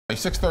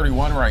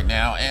6:31 right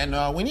now,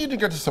 and we need to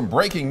get to some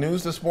breaking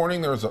news this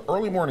morning. There was an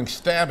early morning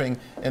stabbing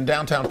in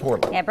downtown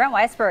Portland. Yeah, Brent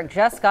Weisberg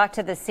just got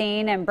to the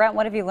scene. And Brent,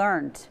 what have you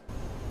learned?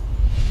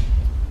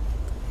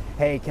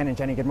 Hey, Ken and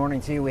Jenny, good morning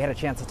to you. We had a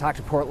chance to talk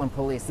to Portland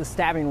police. The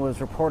stabbing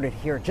was reported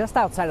here just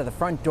outside of the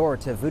front door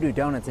to Voodoo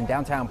Donuts in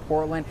downtown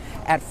Portland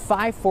at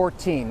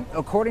 5:14.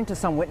 According to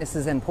some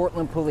witnesses and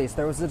Portland police,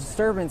 there was a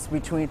disturbance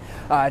between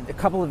a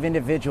couple of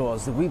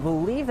individuals. We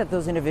believe that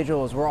those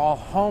individuals were all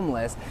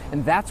homeless,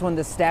 and that's when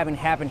the stabbing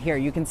happened here.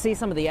 You can see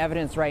some of the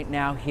evidence right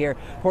now here.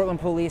 Portland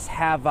police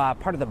have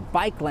part of the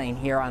bike lane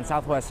here on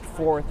Southwest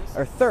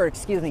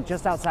 3rd,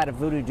 just outside of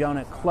Voodoo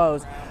Donut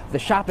closed. The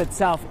shop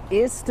itself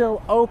is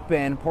still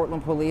open. Portland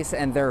police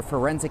and their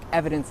forensic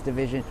evidence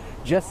division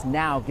just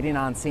now getting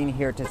on scene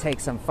here to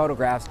take some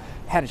photographs.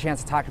 Had a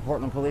chance to talk to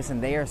Portland police,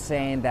 and they are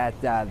saying that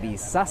the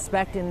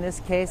suspect in this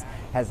case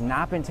has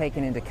not been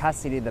taken into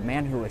custody. The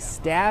man who was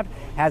stabbed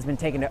has been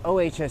taken to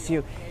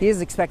OHSU. He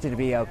is expected to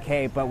be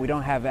okay, but we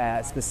don't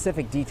have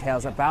specific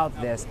details about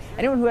this.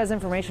 Anyone who has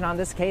information on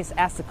this case,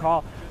 ask to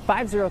call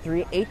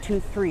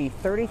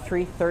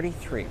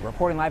 503-823-3333.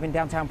 Reporting live in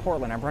downtown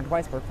Portland, I'm Brent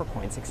Weisberg for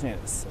KOIN 6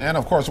 News. And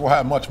of course, we'll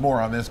have much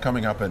more on this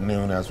coming up at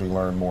noon as we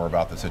learn more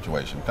about the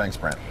situation. Thanks,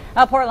 Brent.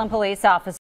 A Portland police officer